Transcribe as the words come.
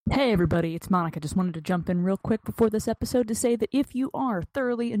Hey everybody, it's Monica. Just wanted to jump in real quick before this episode to say that if you are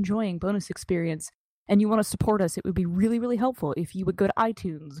thoroughly enjoying Bonus Experience and you want to support us, it would be really, really helpful if you would go to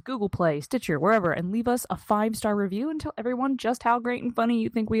iTunes, Google Play, Stitcher, wherever, and leave us a 5-star review and tell everyone just how great and funny you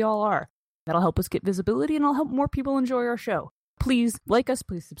think we all are. That'll help us get visibility and it'll help more people enjoy our show. Please like us,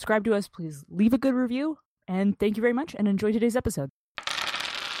 please subscribe to us, please leave a good review, and thank you very much and enjoy today's episode.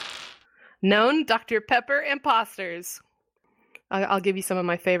 Known Dr. Pepper imposters. I'll give you some of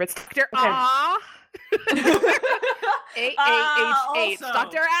my favorites. Dr. Okay. Ah! A-A-H-H.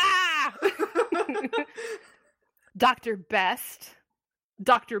 Dr. Ah! Dr. Best.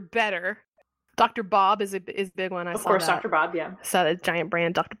 Dr. Better. Dr. Bob is a big one. I Of saw course, that. Dr. Bob, yeah. Saw that giant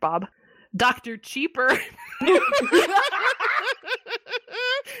brand, Dr. Bob. Dr. Cheaper.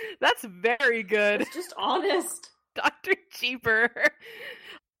 That's very good. It's just honest. Dr. Cheaper.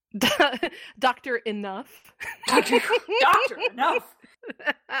 Dr. Enough. Doctor, enough.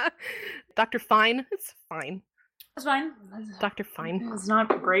 Dr. Fine. It's fine. That's fine. Dr. Fine. It's not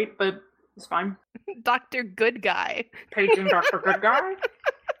great, but it's fine. Dr. Good Guy. Paging Dr. Good Guy.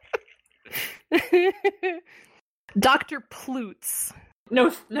 Dr. Ploots. No,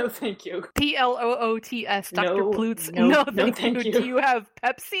 thank you. Ploots. Dr. No, Ploots. no, Thank you. Do you have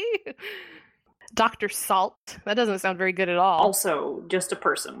Pepsi? Dr. Salt. That doesn't sound very good at all. Also, just a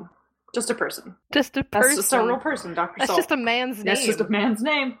person. Just a person. Just a That's person. just a real person, Dr. That's Salt. just a man's name. That's just a man's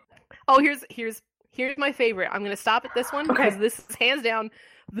name. Oh, here's my favorite. I'm going to stop at this one because this is hands down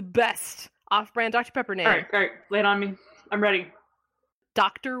the best off-brand Dr. Pepper name. All right, lay it on me. I'm ready.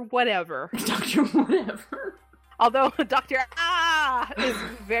 Dr. Whatever. Dr. Whatever. Although Dr. Ah is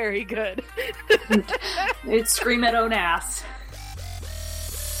very good. It's scream at own ass.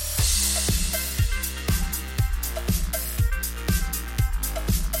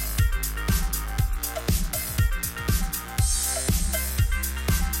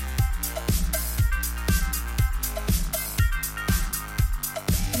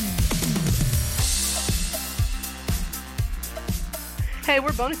 Hey,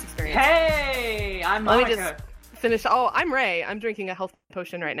 we're Bonus Experience. Hey, I'm Let Monica. me just finish. Oh, I'm Ray. I'm drinking a health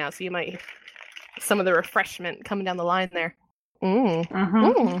potion right now, so you might hear some of the refreshment coming down the line there.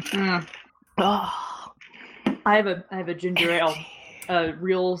 Mm. Oh, I have a ginger ale, a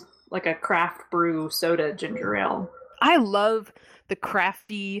real like a craft brew soda ginger ale. I love the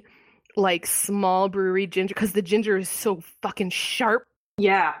crafty, like small brewery ginger because the ginger is so fucking sharp.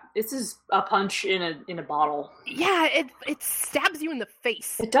 Yeah, this is a punch in a bottle. Yeah, it stabs you in the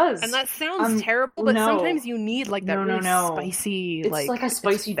face. It does, And that sounds terrible, but no. sometimes you need like that really spicy. It's like a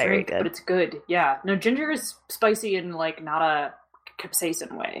spicy drink, but it's good. Yeah, no, ginger is spicy in like not a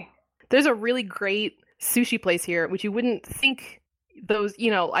capsaicin way. There's a really great sushi place here, which you wouldn't think those. You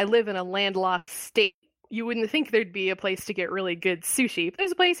know, I live in a landlocked state. You wouldn't think there'd be a place to get really good sushi. But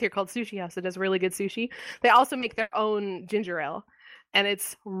there's a place here called Sushi House that does really good sushi. They also make their own ginger ale. And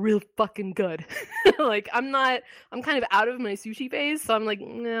it's real fucking good. Like I'm kind of out of my sushi phase, so I'm like,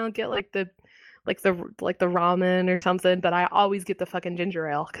 I'll get like the ramen or something, but I always get the fucking ginger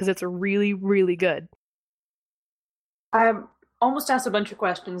ale because it's really, really good. I almost asked a bunch of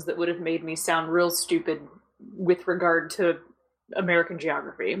questions that would have made me sound real stupid with regard to American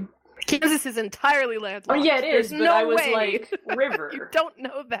geography. Kansas is entirely landlocked. Oh yeah, it is. There's but no I was way. like river. You don't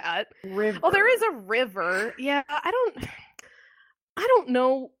know that. River. Oh, there is a river. Yeah, I don't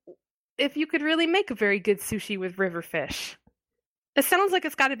know if you could really make a very good sushi with river fish. It sounds like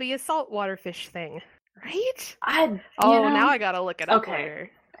it's got to be a saltwater fish thing, right? Now I gotta look it up later.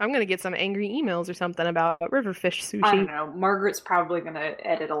 I'm gonna get some angry emails or something about river fish sushi. I don't know. Margaret's probably gonna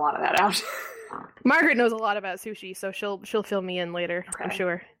edit a lot of that out. Margaret knows a lot about sushi, so she'll fill me in later. Okay. I'm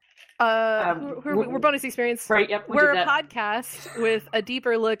sure. We're Bonus Experience. Right, yep. We're a podcast with a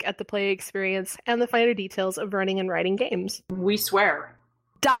deeper look at the play experience and the finer details of running and writing games. We swear.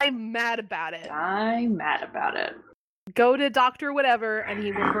 Die mad about it. I'm mad about it. Go to Dr. Whatever and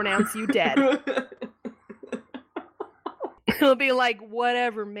he will pronounce you dead. He'll be like,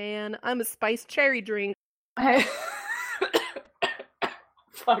 whatever, man. I'm a spiced cherry drink.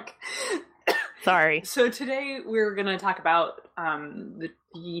 Fuck. Sorry. So today we're going to talk about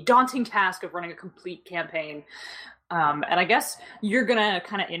the daunting task of running a complete campaign. And I guess you're going to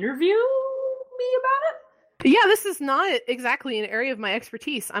kind of interview me about it? Yeah, this is not exactly an area of my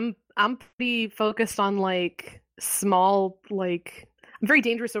expertise. I'm pretty focused on like small, like I'm very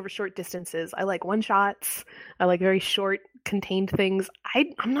dangerous over short distances. I like one shots. I like very short, contained things.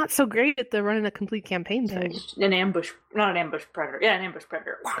 I'm not so great at the running a complete campaign thing. Not an ambush predator. Yeah, an ambush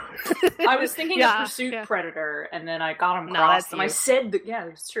predator. I was thinking of pursuit predator, and then I got them crossed. And I said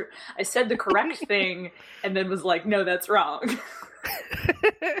it's true. I said the correct thing, and then was like, no, that's wrong.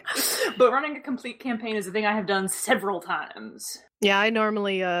 But running a complete campaign is a thing I have done several times. Yeah, I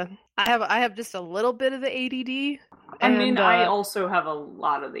normally I have just a little bit of the ADD. I mean, I also have a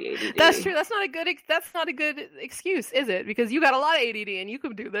lot of the ADD. That's true. That's not a good excuse, is it? Because you got a lot of ADD and you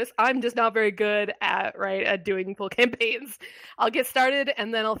can do this. I'm just not very good at doing full campaigns. I'll get started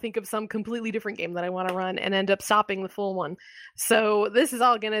and then I'll think of some completely different game that I want to run and end up stopping the full one. So this is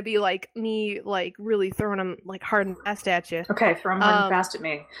all going to be like me, like really throwing them like hard and fast at you. Okay, throw them hard and fast at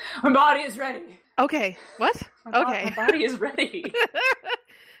me. My body is ready. Okay, what? My body is ready.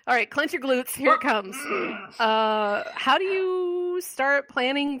 All right, clench your glutes. Here it comes. How do you start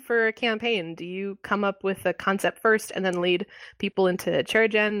planning for a campaign? Do you come up with a concept first and then lead people into chair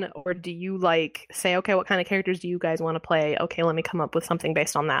gen? Or do you like say, okay, what kind of characters do you guys want to play? Okay, let me come up with something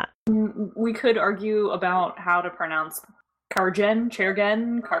based on that. We could argue about how to pronounce chair gen.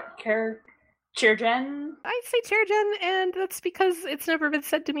 I say chair gen, and that's because it's never been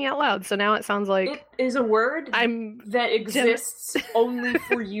said to me out loud. So now it sounds like it is a word that exists only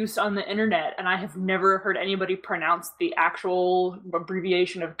for use on the internet, and I have never heard anybody pronounce the actual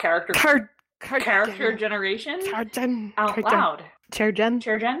abbreviation of character generation out loud. Chair gen?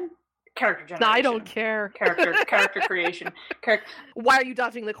 Character generation. No, I don't care. Character creation. Why are you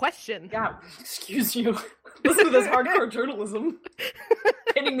dodging the question? Yeah, excuse you. Listen to this hardcore journalism.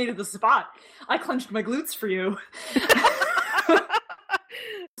 Pinning me to the spot. I clenched my glutes for you.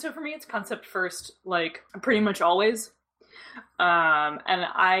 So for me, it's concept first, like, pretty much always. And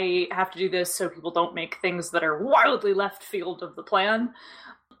I have to do this so people don't make things that are wildly left field of the plan.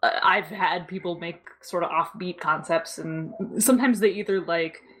 I've had people make sort of offbeat concepts, and sometimes they either,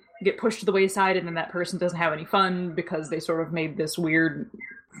 like, get pushed to the wayside and then that person doesn't have any fun because they sort of made this weird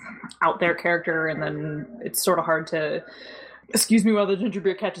out there character, and then it's sort of hard to excuse me while the ginger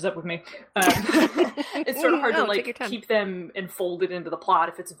beer catches up with me. It's sort of hard to like keep them enfolded into the plot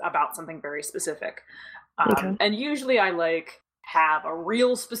if it's about something very specific. And usually I like have a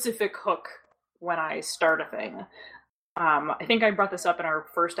real specific hook when I start a thing. I think I brought this up in our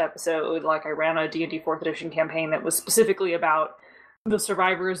first episode. Like, I ran a D&D 4th edition campaign that was specifically about the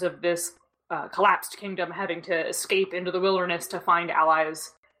survivors of this collapsed kingdom having to escape into the wilderness to find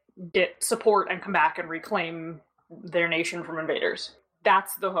allies, get support, and come back and reclaim their nation from invaders.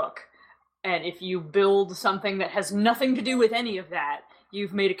 That's the hook. And if you build something that has nothing to do with any of that,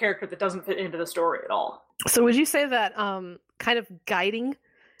 you've made a character that doesn't fit into the story at all. So would you say that kind of guiding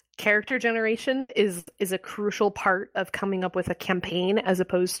character generation is a crucial part of coming up with a campaign as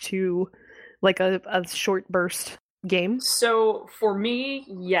opposed to like a short burst game? So for me,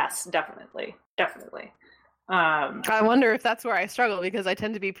 yes, definitely. I wonder if that's where I struggle, because I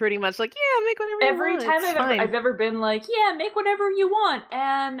tend to be pretty much like, yeah, make whatever you want. Every time I've ever been like, yeah, make whatever you want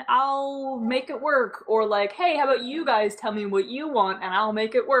and I'll make it work. Or like, hey, how about you guys tell me what you want and I'll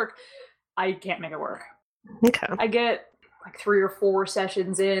make it work. I can't make it work. Okay. I get like 3 or 4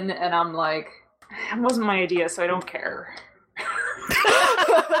 sessions in and I'm like, it wasn't my idea, so I don't care.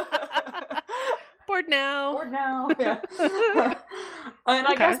 Bored now. Yeah. And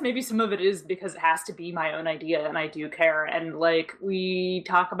I guess maybe some of it is because it has to be my own idea and I do care. And like, we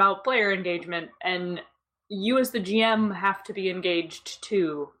talk about player engagement and you as the GM have to be engaged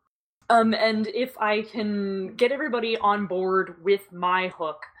too. And if I can get everybody on board with my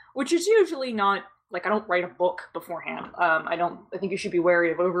hook, which is usually not, like, I don't write a book beforehand. I think you should be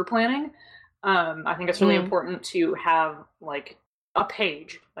wary of over planning. I think it's really important to have like a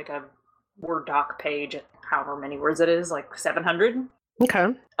page, like a Word doc page, however many words it is, like 700. Okay.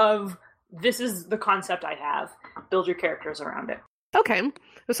 Of this is the concept I have. Build your characters around it. Okay.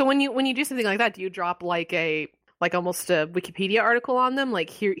 So when you do something like that, do you drop like almost a Wikipedia article on them?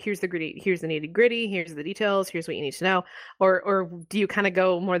 Like here's the nitty gritty, here's the details, here's what you need to know, or do you kind of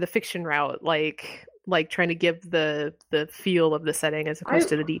go more the fiction route, like trying to give the feel of the setting as opposed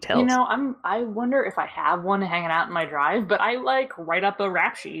to the details? You know, I wonder if I have one hanging out in my drive, but I like write up a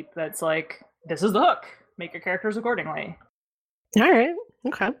rap sheet that's like, this is the hook. Make your characters accordingly. All right.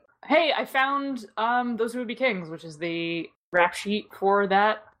 Okay. Hey, I found Those Would Be Kings, which is the rap sheet for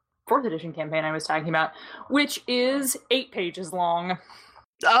that 4th edition campaign I was talking about, which is 8 pages long.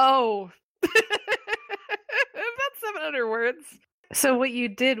 Oh. About 700 words. So what you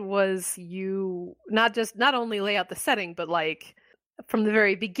did was you not only lay out the setting, but like from the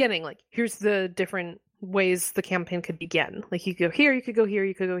very beginning, like here's the different ways the campaign could begin. Like you could go here, you could go here,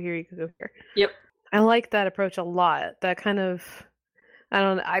 you could go here, you could go here. Yep. I like that approach a lot. That kind of,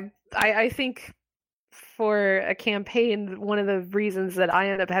 I think for a campaign, one of the reasons that I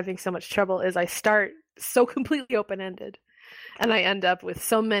end up having so much trouble is I start so completely open-ended and I end up with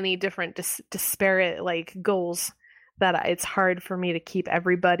so many different disparate like goals that it's hard for me to keep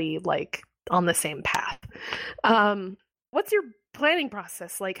everybody like on the same path. What's your planning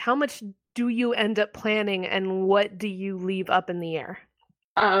process like? How much do you end up planning, and what do you leave up in the air?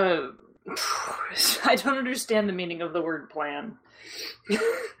 I don't understand the meaning of the word plan.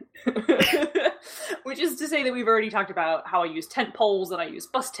 Which is to say that we've already talked about how I use tent poles and I use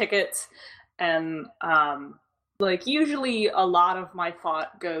bus tickets, and like usually a lot of my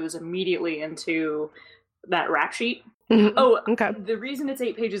thought goes immediately into that rap sheet. Mm-hmm. Oh, okay. The reason it's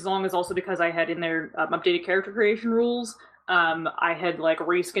 8 pages long is also because I had in there updated character creation rules. I had like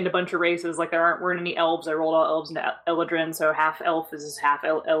reskinned a bunch of races. Like there weren't any elves. I rolled all elves into Eladrin, so half elf is half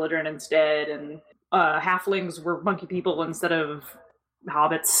Eladrin instead, and halflings were monkey people instead of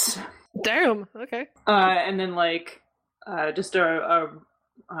hobbits. Damn. Okay. And then like just a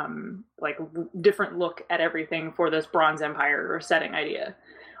like different look at everything for this Bronze Empire setting idea,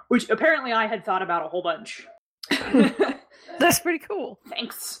 which apparently I had thought about a whole bunch. That's pretty cool.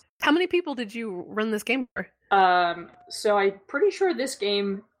 Thanks. How many people did you run this game for? So I'm pretty sure this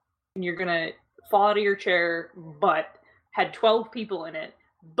game, and you're gonna fall out of your chair, but had 12 people in it,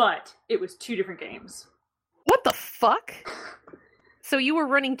 but it was 2 different games. What the fuck? So you were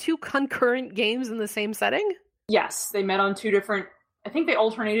running 2 concurrent games in the same setting? Yes, they met on 2 different, I think they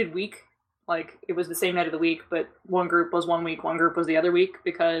alternated week. Like, it was the same night of the week, but one group was one week, one group was the other week,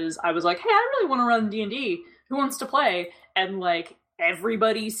 because I was like, hey, I really want to run D&D. Who wants to play? And, like,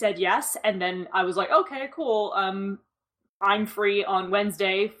 everybody said yes, and then I was like, okay, cool. I'm free on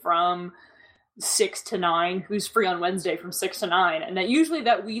Wednesday from 6 to 9. Who's free on Wednesday from 6 to 9? And that usually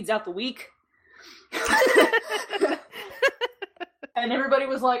that weeds out the week. And everybody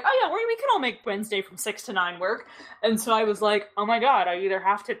was like, oh yeah, we can all make Wednesday from 6 to 9 work. And so I was like, oh my god, I either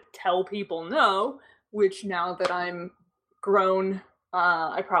have to tell people no, which now that I'm grown,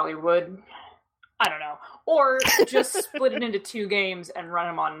 I probably would. I don't know. Or just split it into 2 games and run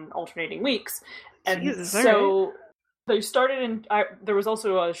them on alternating weeks. And Jesus, so right. They started in, there was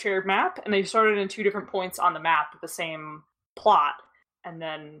also a shared map, and they started in 2 different points on the map with the same plot. And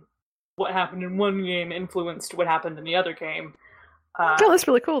then what happened in one game influenced what happened in the other game. Oh, that's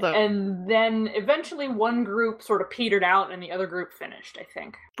really cool, though. And then eventually one group sort of petered out and the other group finished, I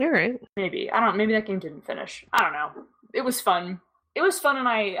think. All right. Maybe that game didn't finish. I don't know. It was fun. It was fun, and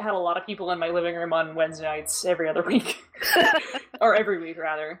I had a lot of people in my living room on Wednesday nights every other week. Or every week,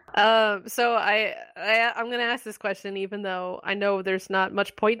 rather. So I'm going to ask this question, even though I know there's not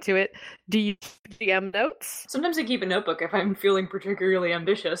much point to it. Do you keep GM notes? Sometimes I keep a notebook if I'm feeling particularly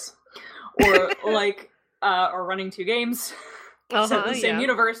ambitious. Or, or running 2 games. Set in the same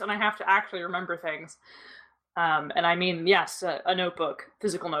universe, and I have to actually remember things. And I mean, yes, a notebook,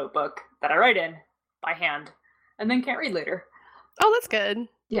 physical notebook, that I write in by hand, and then can't read later. Oh, that's good.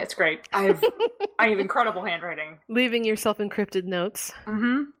 Yeah, it's great. I have incredible handwriting. Leaving yourself encrypted notes.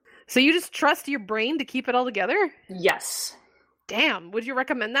 Mm-hmm. So you just trust your brain to keep it all together? Yes. Damn. Would you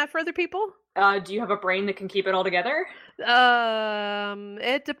recommend that for other people? Do you have a brain that can keep it all together?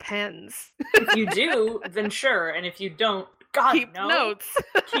 It depends. If you do, then sure. And if you don't, God, keep no. notes.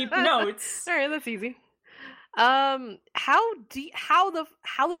 Keep notes. All right, that's easy. How the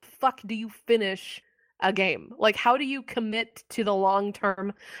fuck do you finish a game? Like, how do you commit to the long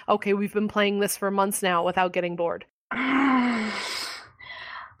term? Okay, we've been playing this for months now without getting bored.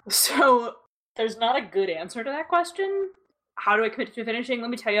 So there's not a good answer to that question. How do I commit to finishing? Let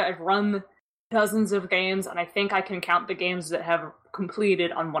me tell you, I've run dozens of games, and I think I can count the games that have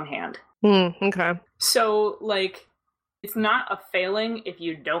completed on one hand. Okay. So, like, it's not a failing if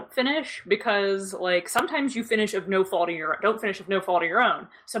you don't finish, because, like, sometimes you finish of no fault of your own. Don't finish of no fault of your own.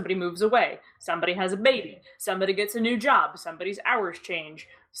 Somebody moves away. Somebody has a baby. Somebody gets a new job. Somebody's hours change.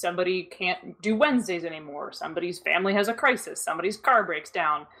 Somebody can't do Wednesdays anymore. Somebody's family has a crisis. Somebody's car breaks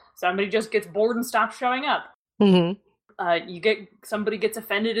down. Somebody just gets bored and stops showing up. Mm-hmm. Somebody gets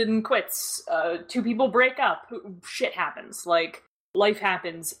offended and quits. 2 people break up. Shit happens. Like, life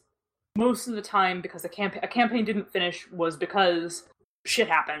happens. Most of the time, because a campaign didn't finish, was because shit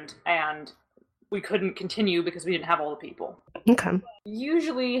happened, and we couldn't continue because we didn't have all the people. Okay.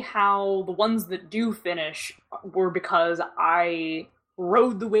 Usually how the ones that do finish were because I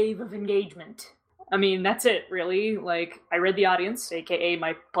rode the wave of engagement. I mean, that's it, really. Like, I read the audience, aka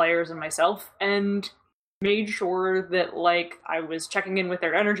my players and myself, and made sure that, like, I was checking in with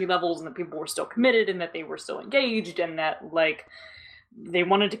their energy levels and that people were still committed and that they were still engaged and that, like, they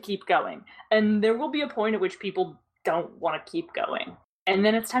wanted to keep going. And there will be a point at which people don't want to keep going. And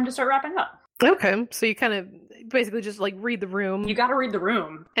then it's time to start wrapping up. Okay, so you kind of basically just, like, read the room. You gotta read the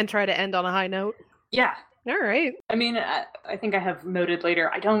room. And try to end on a high note. Yeah. All right. I mean, I think I have noted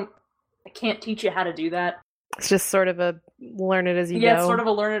later, I can't teach you how to do that. It's just sort of a learn it as you go. Yeah, it's sort of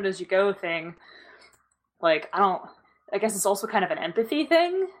a learn it as you go thing. Like, I guess it's also kind of an empathy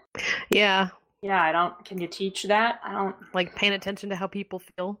thing. Yeah. Yeah, can you teach that? I don't... Like, paying attention to how people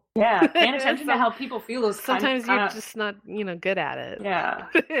feel. Yeah, paying attention to how people feel is sometimes you're just not, good at it. Yeah.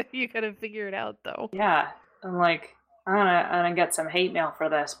 You gotta figure it out, though. Yeah. I'm like, I'm gonna get some hate mail for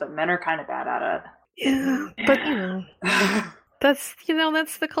this, but men are kind of bad at it. Yeah, but, that's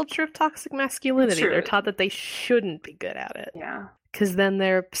the culture of toxic masculinity. They're taught that they shouldn't be good at it. Yeah. Because then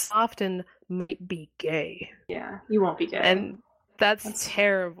they're soft and might be gay. Yeah, you won't be gay. And that's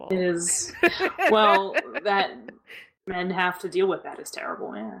terrible. It is. Well, that men have to deal with that is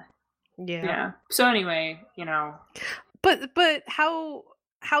terrible. Yeah. So anyway, But how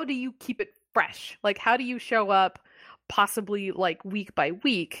do you keep it fresh? Like, how do you show up possibly like week by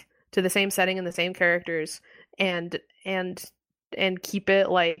week to the same setting and the same characters and keep it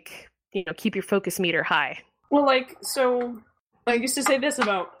like, keep your focus meter high? Well, so I used to say this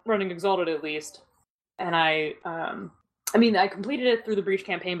about running Exalted, at least. And I completed it through the Breach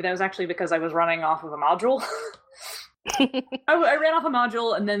campaign, but that was actually because I was running off of a module. I ran off a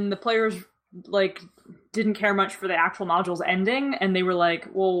module, and then the players, didn't care much for the actual module's ending, and they were like,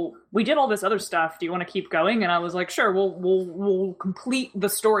 well, we did all this other stuff. Do you want to keep going? And I was like, sure, we'll complete the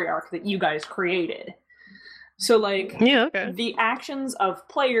story arc that you guys created. So, the actions of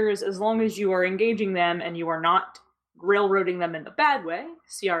players, as long as you are engaging them and you are not railroading them in the bad way,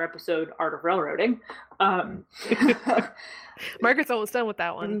 see our episode Art of Railroading. Margaret's almost done with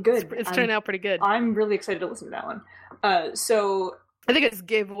that one. Good. It's turning out pretty good. I'm really excited to listen to that one. So I think it just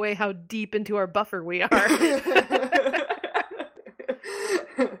gave away how deep into our buffer we are.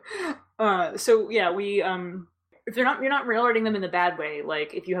 We if you're not railroading them in the bad way,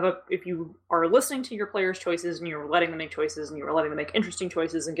 like if you are listening to your players' choices and you're letting them make choices and you're letting them make interesting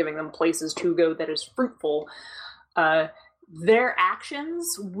choices and giving them places to go that is fruitful, their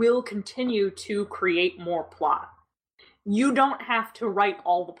actions will continue to create more plot. You don't have to write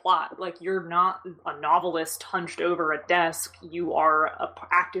all the plot. Like, you're not a novelist hunched over a desk. You are an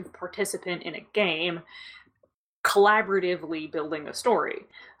active participant in a game, collaboratively building a story.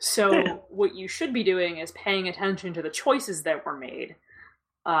 So what you should be doing is paying attention to the choices that were made,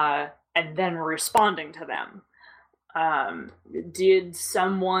 and then responding to them. Did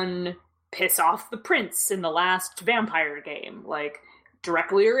someone piss off the prince in the last vampire game? Like,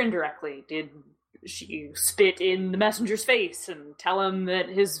 directly or indirectly? Did she spit in the messenger's face and tell him that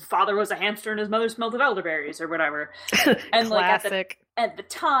his father was a hamster and his mother smelled of elderberries or whatever? And classic. At the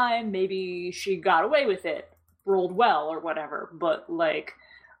time, maybe she got away with it, rolled well or whatever. But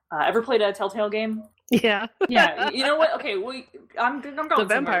ever played a Telltale game? Yeah. Yeah. You know what? Okay, I'm going. The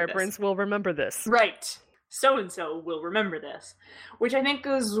vampire prince will remember this. Right. So-and-so will remember this. Which I think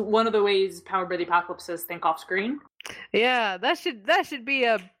is one of the ways Powered by the Apocalypse says think off screen. Yeah, that should be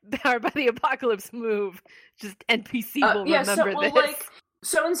a Powered by the Apocalypse move. Just NPC will remember this.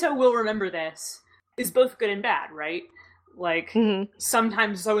 So-and-so will remember this is both good and bad, right?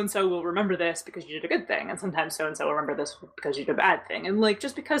 Sometimes so-and-so will remember this because you did a good thing, and sometimes so-and-so will remember this because you did a bad thing. And,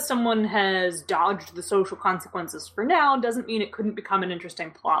 just because someone has dodged the social consequences for now doesn't mean it couldn't become an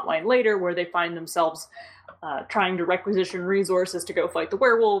interesting plotline later where they find themselves trying to requisition resources to go fight the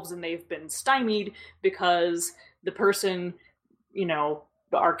werewolves, and they've been stymied because the person,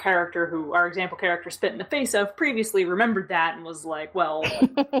 our example character spit in the face of previously remembered that and was like, well,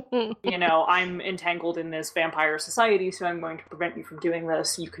 I'm entangled in this vampire society, so I'm going to prevent you from doing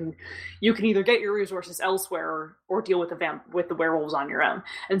this. You can either get your resources elsewhere or deal with the werewolves on your own.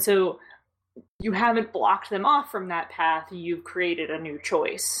 And so you haven't blocked them off from that path. You've created a new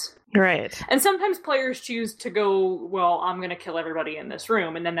choice. Right. And sometimes players choose to go, well, I'm going to kill everybody in this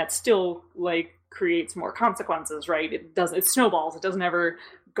room, and then that still creates more consequences, right? It snowballs. It doesn't ever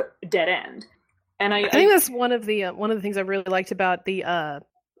dead end. And I think that's one of the things I really liked about the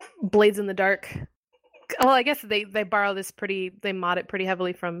Blades in the Dark. Well, I guess they borrow this they mod it pretty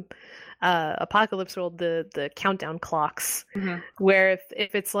heavily from Apocalypse World, the countdown clocks, where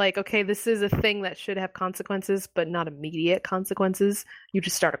if it's like, okay, this is a thing that should have consequences, but not immediate consequences, you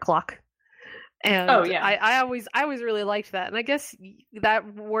just start a clock. And I always really liked that, and I guess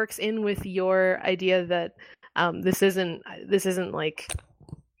that works in with your idea that this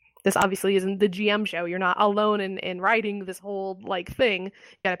obviously isn't the GM show. You're not alone in writing this whole thing. You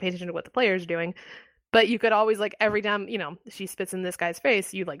gotta pay attention to what the player's doing. But you could always, every time, she spits in this guy's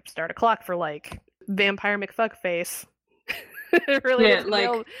face, you, start a clock for, Vampire McFuckface. Really?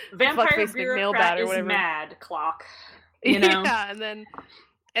 Yeah, Vampire Bureaucrat is mad clock, Yeah, and then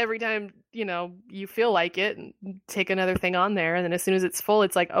every time, you feel like it, take another thing on there, and then as soon as it's full,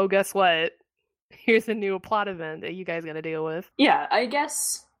 it's like, oh, guess what? here's a new plot event that you guys got to deal with. Yeah, I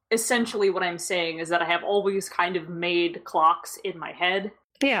guess essentially what I'm saying is that I have always kind of made clocks in my head.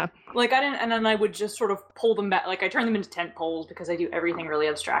 Yeah. Like, and then I would just sort of pull them back. Like, I turn them into tent poles because I do everything really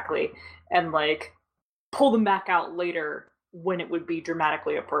abstractly, and, like, pull them back out later when it would be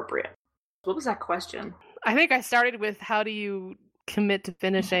dramatically appropriate. What was that question? I think I started with, how do you commit to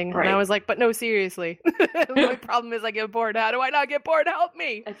finishing? Right. And I was like, but no, seriously. The only problem is I get bored. How do I not get bored? Help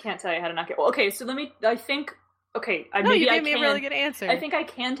me! I can't tell you how to not get... Well, okay, so you gave me a really good answer. I think I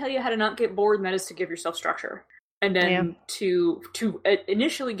can tell you how to not get bored, and that is to give yourself structure. And then to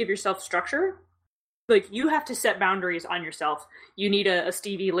initially give yourself structure, like, you have to set boundaries on yourself. You need a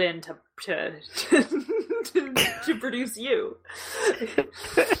Stevie Lynn to produce you.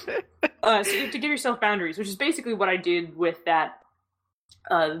 So you have to give yourself boundaries, which is basically what I did with that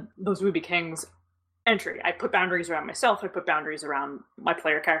those Ruby Kings entry. I put boundaries around myself. I put boundaries around my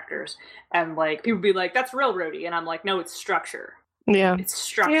player characters, and, like, people be like, "That's railroady," and I'm like, "No, it's structure. Yeah, it's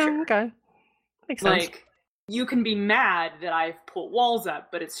structure." Yeah, okay, makes sense. Like, you can be mad that I've put walls up,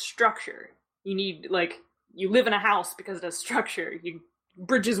 but it's structure. You need, like, you live in a house because it has structure.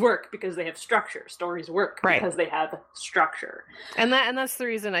 Bridges work because they have structure. Stories work because they have structure. And that's the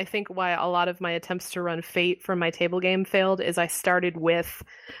reason I think why a lot of my attempts to run Fate from my table game failed, is I started with,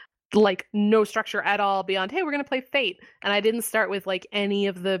 like, no structure at all beyond, hey, we're going to play Fate. And I didn't start with, like, any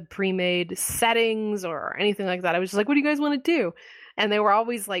of the pre-made settings or anything like that. I was just like, what do you guys want to do? And they were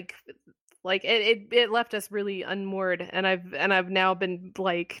always like it left us really unmoored, and I've now been,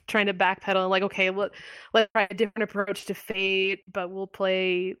 like, trying to backpedal and, like, okay, let's try a different approach to Fate, but we'll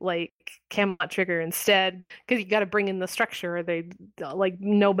play, like, Camelot Trigger instead, because you got to bring in the structure, or they, like,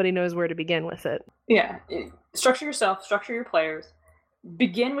 nobody knows where to begin with it. Yeah, structure yourself, structure your players,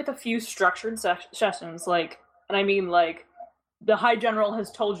 begin with a few structured sessions, like, and I mean, like, the High General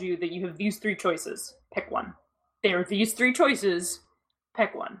has told you that you have these 3 choices, pick one. There are these 3 choices,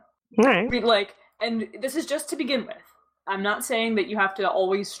 pick one. Right. Like, and this is just to begin with. I'm not saying that you have to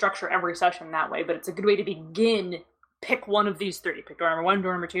always structure every session that way, but it's a good way to begin. Pick one of these 3. Pick door number 1,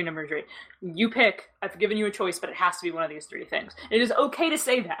 door number 2, number 3. You pick. I've given you a choice, but it has to be one of these 3 things. It is okay to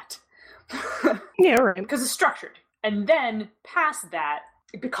say that. Yeah, right. Because it's structured. And then, past that,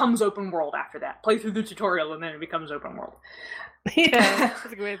 it becomes open world after that. Play through the tutorial, and then it becomes open world. Yeah, that's a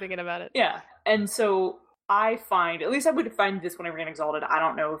good way of thinking about it. Yeah, and so I find, at least I would find this when I ran Exalted, I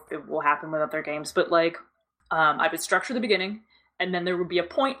don't know if it will happen with other games, but, like, I would structure the beginning, and then there would be a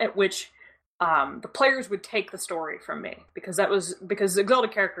point at which the players would take the story from me, because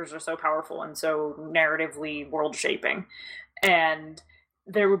Exalted characters are so powerful and so narratively world-shaping, and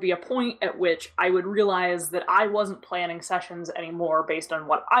there would be a point at which I would realize that I wasn't planning sessions anymore based on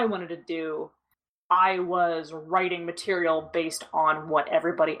what I wanted to do. I was writing material based on what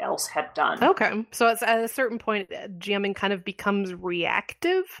everybody else had done. Okay. So at a certain point, GMing kind of becomes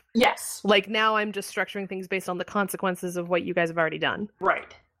reactive? Yes. Like, now I'm just structuring things based on the consequences of what you guys have already done.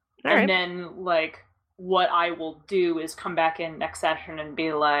 Right. And then, like, what I will do is come back in next session and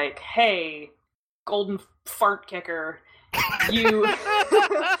be like, hey, Golden Fart Kicker, you...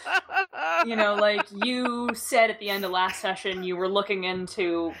 you know, like, you said at the end of last session you were looking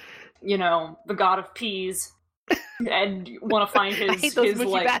into... you know, the god of peas, and want to find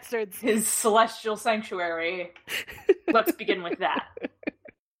his celestial sanctuary. Let's begin with that.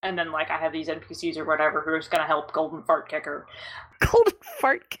 And then, like, I have these NPCs or whatever who are just gonna help Golden Fart Kicker. Golden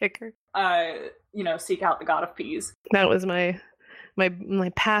Fart Kicker. You know, seek out the god of peas. That was my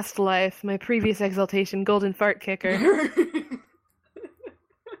past life, my previous exaltation, Golden Fart Kicker.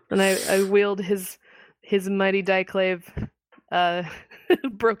 And I wield his mighty Diclave,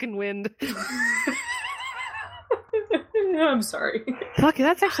 Broken Wind. I'm sorry. Fuck,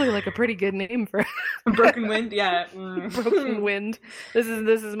 that's actually, like, a pretty good name for Broken Wind. Yeah, Broken Wind. This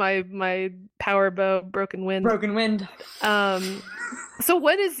is my power bow, Broken Wind. Broken Wind. So,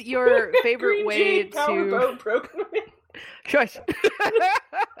 what is your favorite way to power bow, Broken Wind? Shush.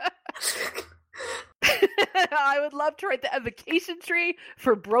 I would love to write the evocation tree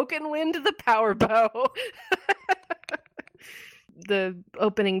for Broken Wind, the power bow. The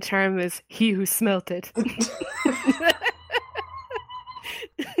opening charm is "He who smelt it."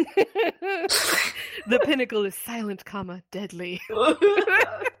 The pinnacle is silent, deadly.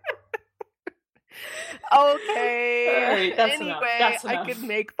 Okay. Right, that's anyway, enough. That's enough. I could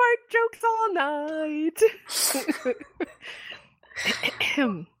make fart jokes all night.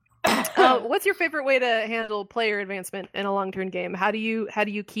 What's your favorite way to handle player advancement in a long-term game? How do you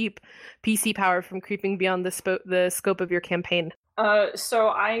keep PC power from creeping beyond the scope of your campaign? So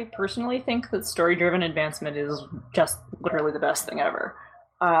I personally think that story-driven advancement is just literally the best thing ever.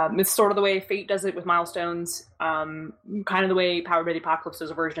 It's sort of the way Fate does it with milestones. Kind of the way Powered by the Apocalypse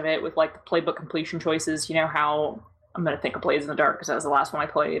does a version of it with like the playbook completion choices. You know how I'm going to think of Blades in the Dark because that was the last one I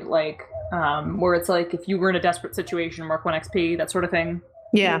played. Like where it's like if you were in a desperate situation, mark 1 XP, that sort of thing.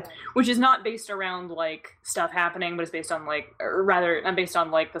 Yeah. Which is not based around like stuff happening, but it's based on like, or rather, not based on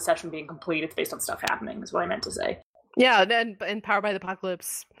like the session being complete. It's based on stuff happening. Is what I meant to say. Yeah, and Powered by the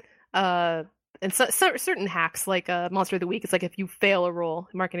Apocalypse, and certain hacks like Monster of the Week. It's like if you fail a roll,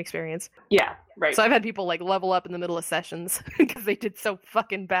 mark an experience. Yeah, right. So I've had people like level up in the middle of sessions because they did so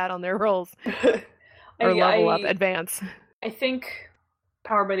fucking bad on their rolls, or level up, advance. I think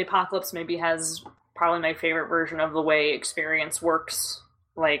Powered by the Apocalypse maybe has probably my favorite version of the way experience works.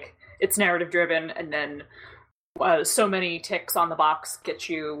 Like, it's narrative driven, and then so many ticks on the box get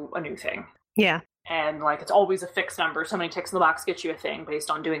you a new thing. Yeah. And, like, it's always a fixed number. So many ticks in the box get you a thing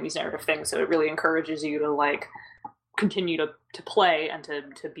based on doing these narrative things. So it really encourages you to, like, continue to play and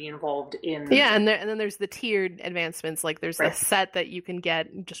to be involved in... Yeah, and then there's the tiered advancements. Like, there's a set that you can get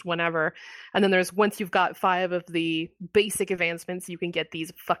just whenever. And then there's, once you've got 5 of the basic advancements, you can get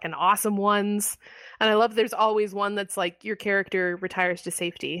these fucking awesome ones. And I love there's always one that's, like, your character retires to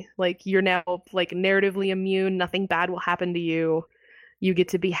safety. Like, you're now, like, narratively immune. Nothing bad will happen to you. You get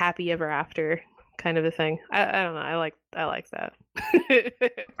to be happy ever after, kind of a thing. I don't know. I like that.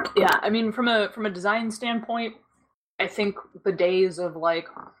 Yeah, I mean, from a design standpoint, I think the days of like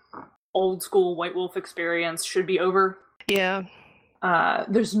old school White Wolf experience should be over. Yeah.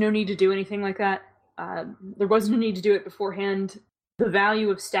 There's no need to do anything like that. There wasn't a need to do it beforehand. The value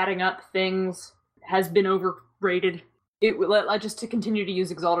of statting up things has been overrated. Just to continue to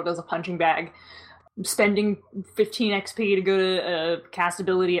use Exalted as a punching bag. Spending 15 XP to go to cast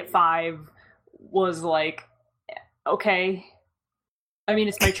ability at 5 was like, okay. I mean,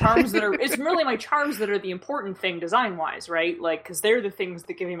 it's really my charms that are the important thing design-wise, right? Like, because they're the things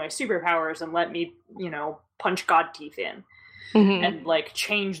that give me my superpowers and let me, punch god teeth in. Mm-hmm. And, like,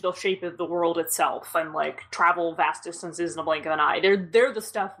 change the shape of the world itself and, like, travel vast distances in a blink of an eye. They're the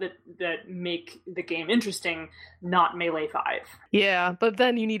stuff that make the game interesting, not Melee 5. Yeah, but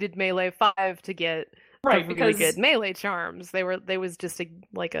then you needed Melee 5 to get really good Melee charms. They was just a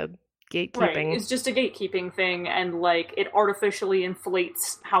gatekeeping. Right, it's just a gatekeeping thing, and, like, it artificially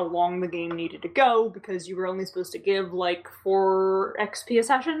inflates how long the game needed to go, because you were only supposed to give, like, 4 XP a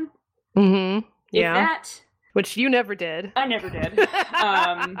session. Mm-hmm. Yeah. Which you never did. I never did.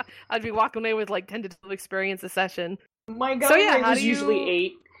 I'd be walking away with, like, 10 to 12 experience a session. My god, rate was usually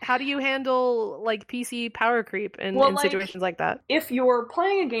 8. How do you handle, like, PC power creep in situations like that? If you're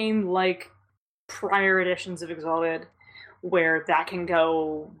playing a game like prior editions of Exalted, where that can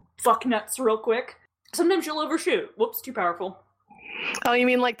go fuck nuts real quick, sometimes you'll overshoot. Whoops, too powerful. Oh, you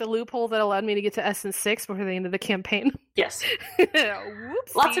mean like the loophole that allowed me to get to Essence 6 before the end of the campaign? Yes.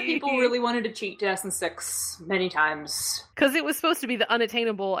 Whoopsie. Lots of people really wanted to cheat to Essence 6 many times. Because it was supposed to be the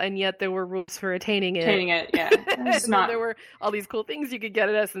unattainable, and yet there were rules for attaining it. Yeah. There were all these cool things you could get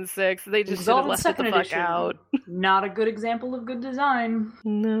at Essence 6. They just should have left it the fuck out. Not a good example of good design.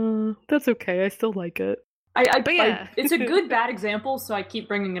 No, that's okay. I still like it. It's a good bad example, so I keep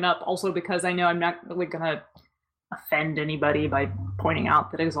bringing it up also because I know I'm not really gonna offend anybody by pointing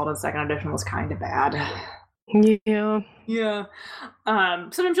out that Exalted 2nd Edition was kind of bad. Yeah.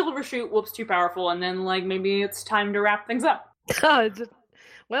 Sometimes you'll overshoot, whoops, too powerful, and then, like, maybe it's time to wrap things up.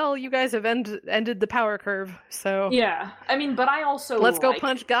 Well, you guys have ended the power curve, so... Yeah, I mean, but I also Let's go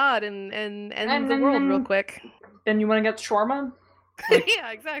punch God and end the world real quick. Then you want to get shawarma?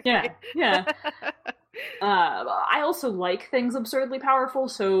 Yeah, exactly. Yeah. I also like things absurdly powerful,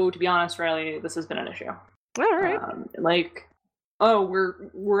 so to be honest, Riley, this has been an issue. All right.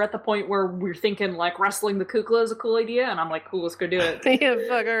 We're at the point where we're thinking, like, wrestling the Kukla is a cool idea, and I'm like, cool, let's go do it. Yeah,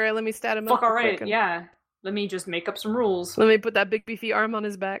 fuck, all right, let me stat him up. Fuck, all right, yeah. Let me just make up some rules. Let me put that big beefy arm on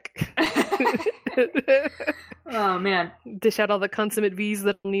his back. Oh, man. Dish out all the consummate V's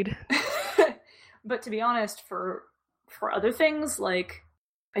that I'll need. But to be honest, for other things, like,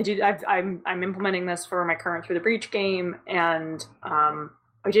 I'm implementing this for my current Through the Breach game, and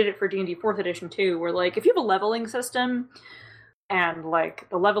I did it for D&D 4th edition too, where, like, if you have a leveling system, and, like,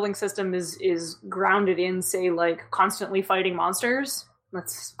 the leveling system is grounded in, say, like, constantly fighting monsters,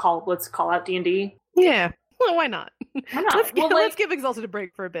 let's call out D&D. Yeah, well, why not? Why not? Let's give Exalted a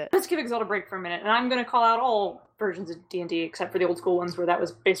break for a bit. Let's give Exalted a break for a minute, and I'm going to call out all versions of D&D, except for the old school ones where that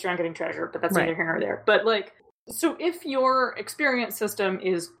was based around getting treasure, but that's neither here nor there. But, like, so if your experience system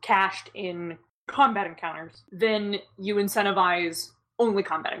is cached in combat encounters, then you incentivize only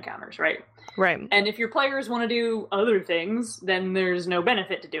combat encounters, right? Right. And if your players want to do other things, then there's no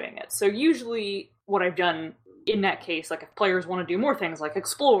benefit to doing it. So usually what I've done in that case, like if players want to do more things like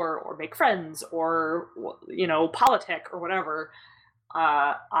explore or make friends or, politic or whatever,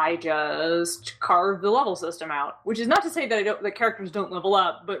 I just carve the level system out. Which is not to say that that characters don't level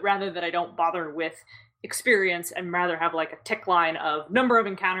up, but rather that I don't bother with experience and rather have like a tick line of number of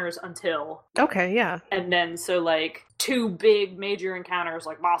encounters until. Okay, yeah. And then so like 2 big major encounters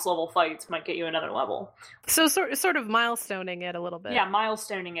like boss level fights might get you another level. So sort of milestoning it a little bit. Yeah,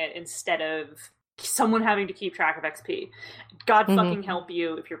 milestoning it instead of someone having to keep track of XP. God fucking help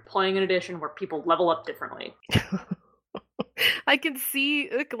you if you're playing an edition where people level up differently. I can see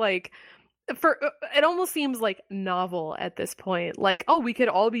like it almost seems like novel at this point. Like, oh, we could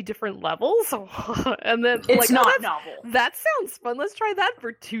all be different levels, and then it's like, not novel. That sounds fun. Let's try that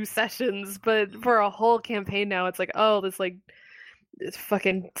for 2 sessions. But for a whole campaign now, it's like, oh, this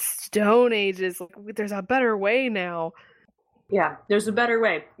fucking Stone Ages. Like, there's a better way now. Yeah, there's a better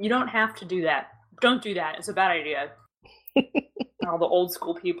way. You don't have to do that. Don't do that. It's a bad idea. All the old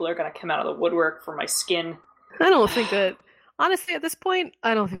school people are going to come out of the woodwork for my skin. I don't think that. Honestly, at this point,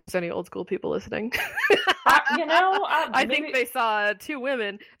 I don't think there's any old school people listening. I think they saw 2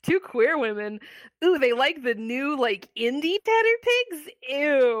 queer women. Ooh, they like the new, like, indie Tedder Pigs?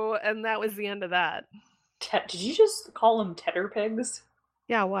 Ew. And that was the end of that. Did you just call them Tedder Pigs?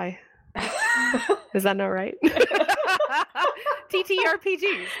 Yeah, why? Is that not right?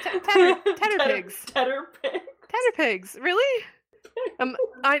 TTRPGs. Tedder Pigs. Tedder Pigs. Tedder Pigs. Really?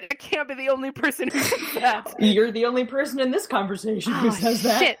 I can't be the only person who says that. You're the only person in this conversation who says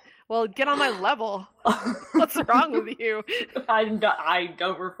that. Shit. Well, get on my level. What's wrong with you? I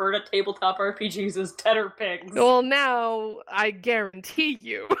don't refer to tabletop RPGs as Tedder Pigs. Well, now I guarantee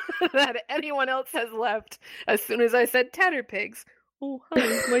you that anyone else has left as soon as I said Tedder Pigs. Oh,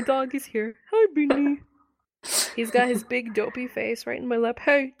 hi, my dog is here. Hi, Beanie. He's got his big dopey face right in my lap.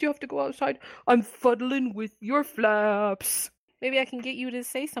 Hey, do you have to go outside? I'm fuddling with your flaps. Maybe I can get you to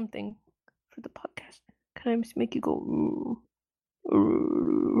say something for the podcast. Can I make you go?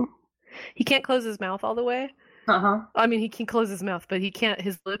 He can't close his mouth all the way. I mean, he can close his mouth, but he can't.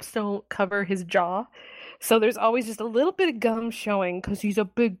 His lips don't cover his jaw, so there's always just a little bit of gum showing because he's a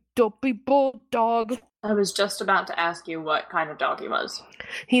big dopey bulldog. I was just about to ask you what kind of dog he was.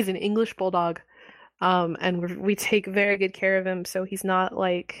 He's an English bulldog, and we take very good care of him, so he's not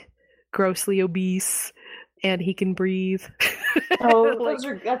like grossly obese. And he can breathe. Oh,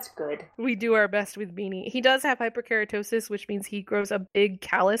 that's good. We do our best with Beanie. He does have hyperkeratosis, which means he grows a big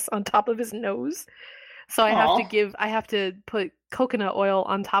callus on top of his nose. So I have to put coconut oil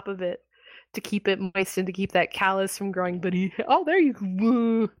on top of it to keep it moist and to keep that callus from growing. But there you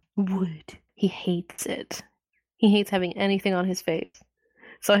go. Wood. He hates it. He hates having anything on his face.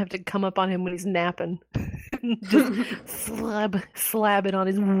 So I have to come up on him when he's napping. Just slab it on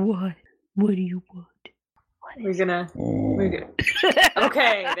his what? What do you want? We're gonna.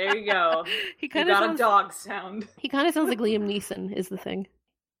 Okay, there you go. He kind of got a dog sound. He kind of sounds like Liam Neeson. Is the thing.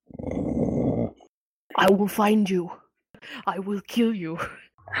 I will find you. I will kill you.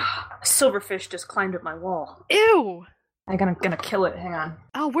 A silverfish just climbed up my wall. Ew. I'm gonna kill it. Hang on.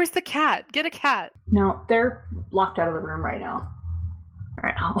 Oh, where's the cat? Get a cat. No, they're locked out of the room right now. All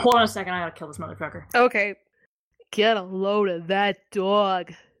right, hold on a second. I gotta kill this motherfucker. Okay. Get a load of that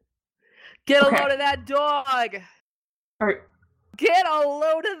dog. Get a load of that dog! Alright. Get a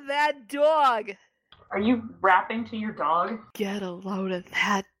load of that dog! Are you rapping to your dog? Get a load of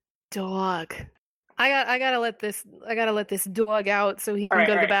that dog. I gotta let this dog out so he can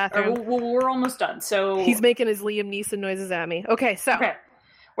go to the bathroom. We're almost done. So he's making his Liam Neeson noises at me. Okay.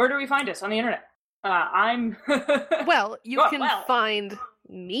 Where do we find us on the internet? I'm Well, you can find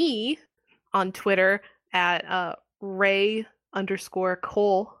me on Twitter at Ray_Cole.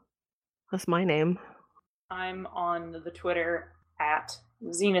 That's my name. I'm on the Twitter at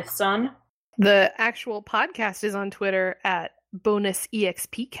Zenith Sun. The actual podcast is on Twitter at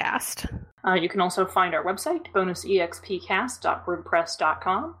BonusEXPcast. You can also find our website,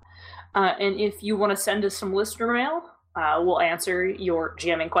 bonusexpcast.wordpress.com. And if you want to send us some listener mail, we'll answer your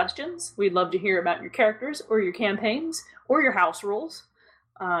jamming questions. We'd love to hear about your characters or your campaigns or your house rules.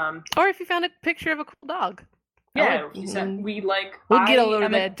 Or if you found a picture of a cool dog. Yeah, we'll get a load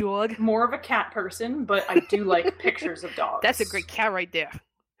of that dog. More of a cat person, but I do like pictures of dogs. That's a great cat right there.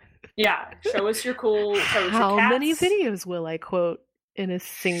 Yeah, show us your cool. How many videos will I quote in a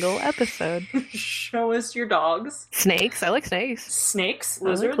single episode? Show us your dogs. Snakes. I like snakes. Snakes,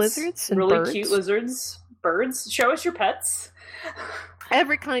 lizards, I like lizards, and really birds. Cute lizards, birds. Show us your pets.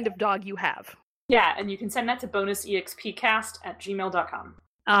 Every kind of dog you have. Yeah, and you can send that to bonusexpcast@gmail.com.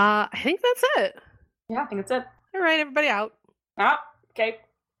 I think that's it. Yeah, I think that's it. All right, everybody out. Ah, okay.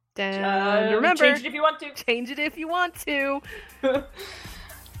 And remember, change it if you want to. Change it if you want to.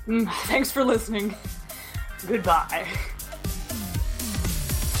 Thanks for listening. Goodbye.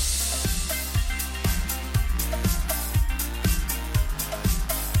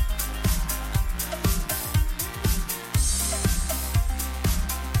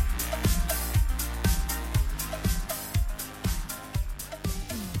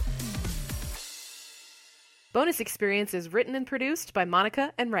 Bonus Experience is written and produced by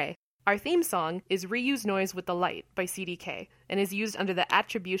Monica and Ray. Our theme song is Reuse Noise with the Light by CDK and is used under the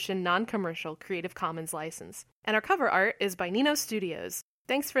Attribution Non-Commercial Creative Commons license. And our cover art is by Nino Studios.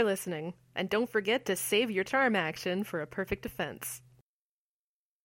 Thanks for listening, and don't forget to save your charm action for a perfect defense.